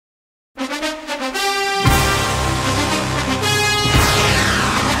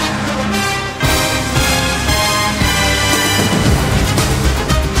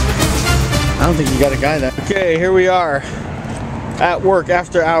don't think you got a guy there. Okay, here we are at work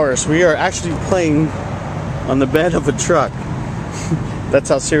after hours. We are actually playing on the bed of a truck. That's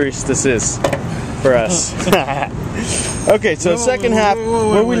how serious this is for us. Okay, so second half,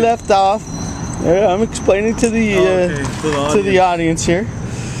 where we left off, I'm explaining to the audience here.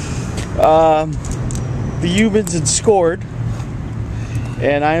 The humans had scored,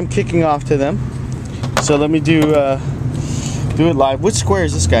 and I am kicking off to them. So let me do it live. Which square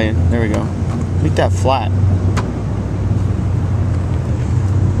is this guy in? There we go. Make that flat.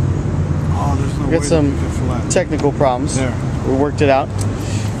 Oh, there's no way got some technical problems. There. We worked it out.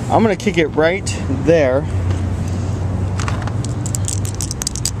 I'm gonna kick it right there.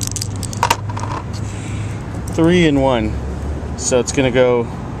 Three and one. So it's gonna go.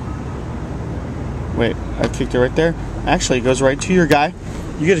 Wait, I kicked it right there. Actually, it goes right to your guy.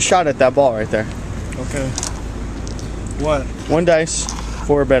 You get a shot at that ball right there. Okay. What? One dice,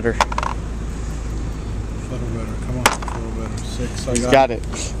 four better. Four better. Come on, four better. Six. He's got it.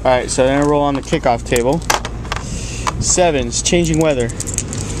 All right, so then I roll on the kickoff table. Sevens, changing weather.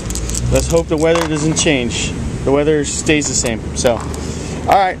 Let's hope the weather doesn't change. The weather stays the same. So, all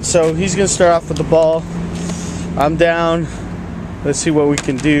right. So he's gonna start off with the ball. I'm down. Let's see what we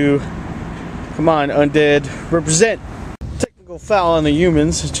can do. Come on, Undead, represent. Technical foul on the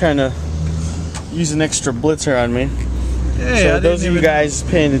humans. Trying to use an extra blitzer on me. Hey, so those of you guys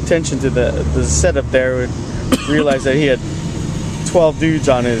paying attention to the setup there would realize that he had 12 dudes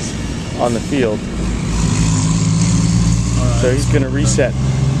on the field. Right. So he's gonna reset.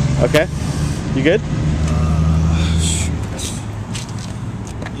 Okay, you good? Shoot.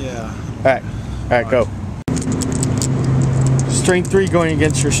 Yeah. All right, go. Strength 3 going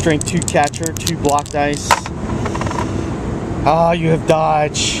against your strength 2 catcher, 2 block dice. Ah, you have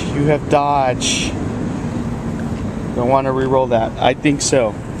dodge. You have dodge. Don't want to re-roll that. I think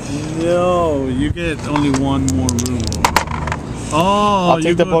so. No, you get only one more re-roll. Oh, I'll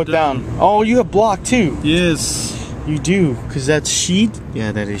take the boat down. Oh, you have block too. Yes. You do, because that's sheet?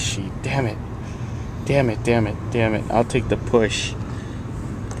 Yeah, that is sheet. Damn it. Damn it, damn it, damn it. I'll take the push.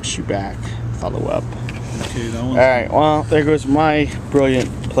 Push you back. Follow up. Okay, that one's alright, well, there goes my brilliant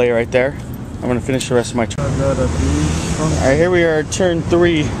play right there. I'm going to finish the rest of my turn. Alright, here we are, turn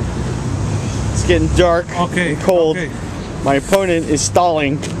 3. It's getting dark and cold. Okay. My opponent is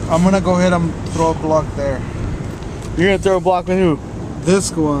stalling. I'm going to go ahead and throw a block there. You're going to throw a block with who?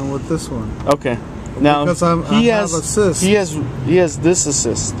 This one with this one. Okay. Now, because he have has assist. He has this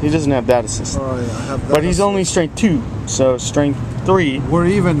assist. He doesn't have that assist. Oh, yeah, I have that but he's assist. only strength 2, so strength 3. We're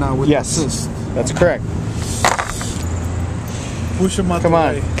even now with assist. That's correct. Push him out Come the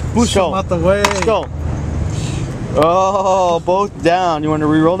on. way. Push him out the way. Let's go. Oh, both down. You want to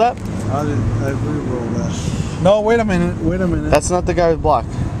re-roll that? I re-roll that. No, wait a minute. Wait a minute. That's not the guy with block.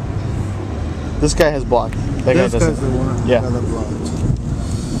 This guy has block. That this guy guy's the one. Yeah.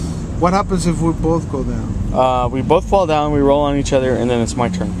 What happens if we both go down? We both fall down, we roll on each other, and then it's my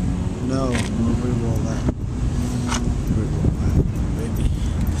turn. No, we'll re-roll that. Re-roll that, baby.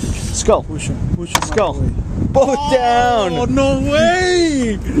 Let's go. Push him. Let's go. Both down. Oh, no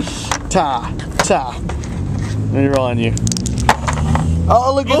way! Ta. Let me roll on you.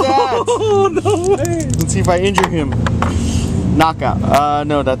 Oh, look at that. Oh, no way. Let's see if I injure him. Knockout.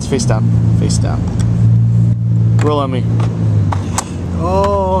 No, that's face down. Face down. Roll on me.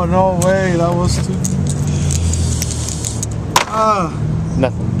 Oh, no way. That was too...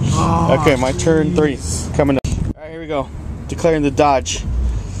 Nothing. Oh, okay, my turn 3 coming up. Alright, here we go. Declaring the dodge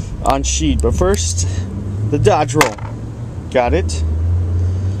on sheet. But first, the dodge roll. Got it.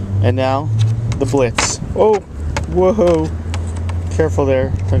 And now, the blitz. Oh, whoa. Careful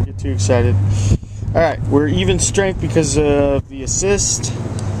there. Don't get too excited. Alright, we're even strength because of the assist.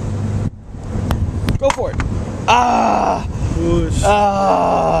 Go for it. Ah! Push.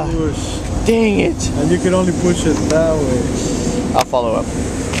 Push. Dang it. And you can only push it that way. I'll follow up.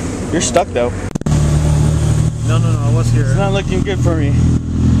 You're stuck though. No, I was here. It's not looking good for me.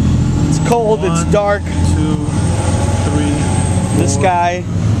 It's cold, 1, it's dark. 2, 3, 4. This guy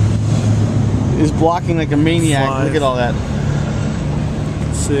is blocking like a maniac. 5, Look at all that.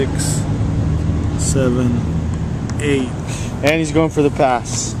 6, 7, 8. And he's going for the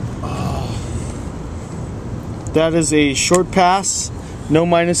pass. That is a short pass, no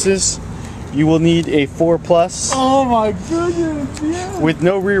minuses. You will need a 4+. Oh my goodness, yeah. With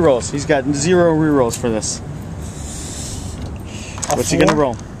no rerolls. He's got 0 rerolls for this. What's he gonna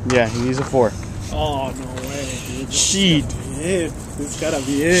roll? Yeah, he needs a 4. Oh, no way, dude. Sheed. It's gotta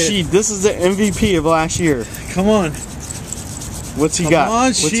be it. Sheed, this is the MVP of last year. Come on. What's he got? Come on,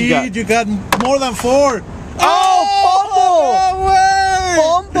 What's he got? you got more than 4. Oh, fumble! No way!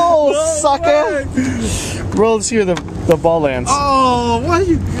 fumble, No sucker. way. Roll to see where the ball lands. Oh, why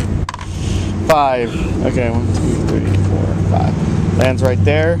you? 5. Okay, 1, 2, 3, 4, 5. Lands right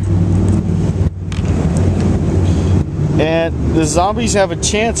there. And the zombies have a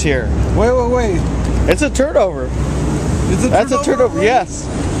chance here. Wait. It's a turnover. Is it That's a turnover. already? Yes.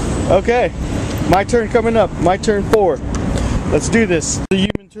 Okay. My turn coming up. My turn 4. Let's do this. The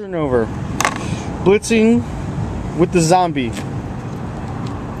human turnover. Blitzing with the zombie.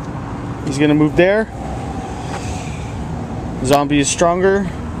 He's gonna move there. Zombie is stronger.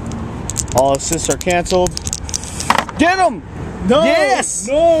 All assists are canceled. Get him! No. Yes!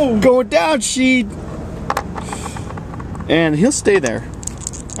 No. Going down, Sheed. And he'll stay there.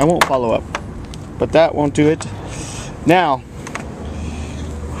 I won't follow up. But that won't do it. Now,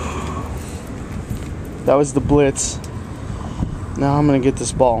 that was the blitz. Now I'm going to get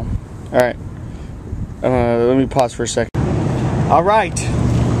this ball. Alright. Let me pause for a second. Alright.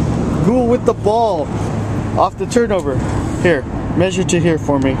 Ghoul with the ball. Off the turnover. Here. Measure to here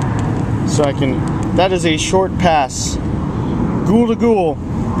for me. So I can... That is a short pass. Ghoul to Ghoul.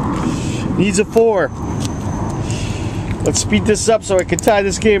 Needs a 4. Let's speed this up so I can tie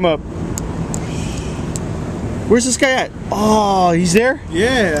this game up. Where's this guy at? Oh, he's there?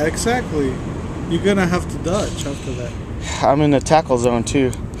 Yeah, exactly. You're gonna have to dodge after that. I'm in the tackle zone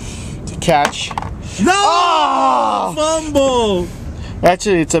too. To catch. No! Oh! Fumble!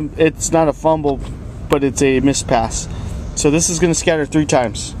 Actually, it's not a fumble, but it's a missed pass. So this is gonna scatter 3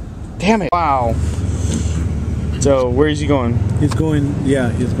 times. Damn it! Wow. So where is he going? He's going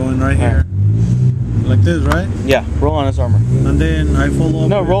right here. Like this, right? Yeah. Roll on his armor. And then I follow up.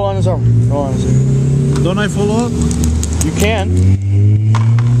 No, roll on his armor. Roll on his armor. Don't I follow up? You can.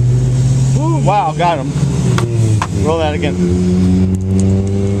 Boom. Wow, got him. Roll that again.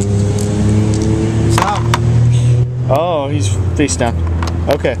 Stop. Oh, he's face down.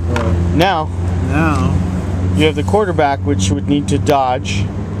 Okay. Now you have the quarterback, which would need to dodge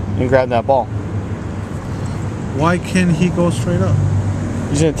and grab that ball. Why can't he go straight up?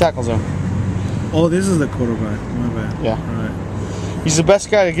 He's in the tackle zone. Oh, this is the quarterback. My bad. Yeah. All right. He's the best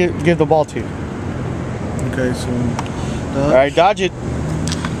guy to give the ball to. Okay, so. All right, dodge it.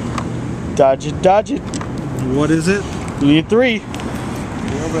 Dodge it, dodge it. What is it? You need 3.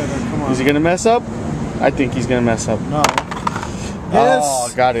 Come on. Is he gonna mess up? I think he's gonna mess up. No. Yes. Oh,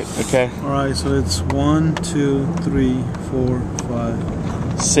 got it. Okay. All right, so it's 1, 2, 3, 4,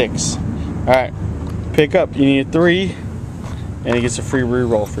 5, 6. All right. Pick up. You need a 3, and he gets a free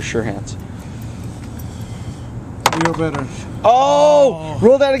reroll for sure hands. You're better. Oh!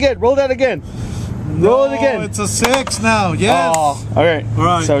 Roll that again. Roll that again. Roll it again. It's a 6 now. Yes. Oh, okay. All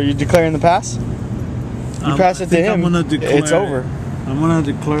right. So you're declaring the pass? You pass it to him. I'm gonna declare it's over. I'm gonna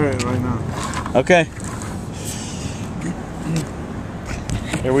declare it right now. Okay.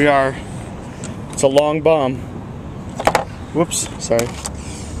 Here we are. It's a long bomb. Whoops. Sorry.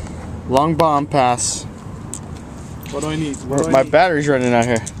 Long bomb pass. What do I need? My battery's running out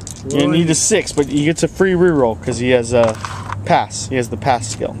here. You need a 6, but he gets a free reroll because he has a pass. He has the pass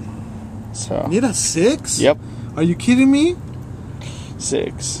skill. So. Need a 6? Yep. Are you kidding me?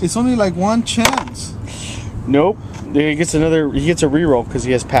 6. It's only like 1 chance. Nope. He gets a reroll because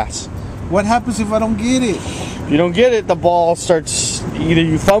he has pass. What happens if I don't get it? If you don't get it, the ball starts, either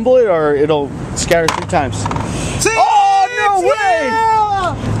you fumble it or it'll scatter 3 times. 6! Oh, no way!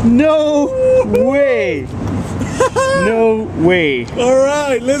 No way! No way! All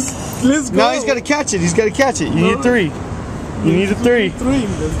right, let's go. Now he's got to catch it. He's got to catch it. You need a 3. You need a 3.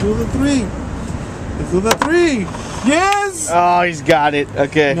 Let's do the 3. Let's do the 3. Yes! Oh, he's got it.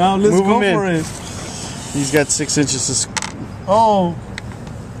 Okay. Now let's Move go him in. for it. He's got 6 inches to. Oh,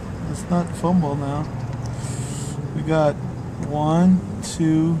 it's not fumble now. We got 1,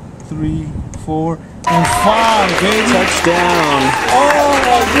 2, 3, 4, and 5, baby. Touchdown. Oh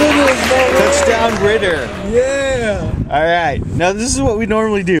my goodness, baby. Touchdown, Ritter. Yeah. All right. Now this is what we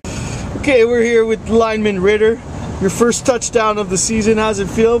normally do. Okay, we're here with lineman Ritter. Your first touchdown of the season. How's it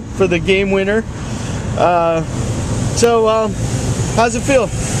feel for the game winner? How's it feel?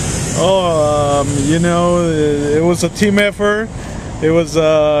 Oh, it was a team effort. It was,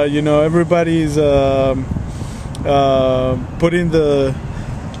 everybody's putting their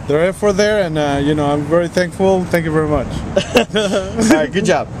effort there, and I'm very thankful. Thank you very much. All right, good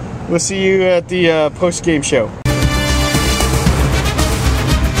job. We'll see you at the post-game show.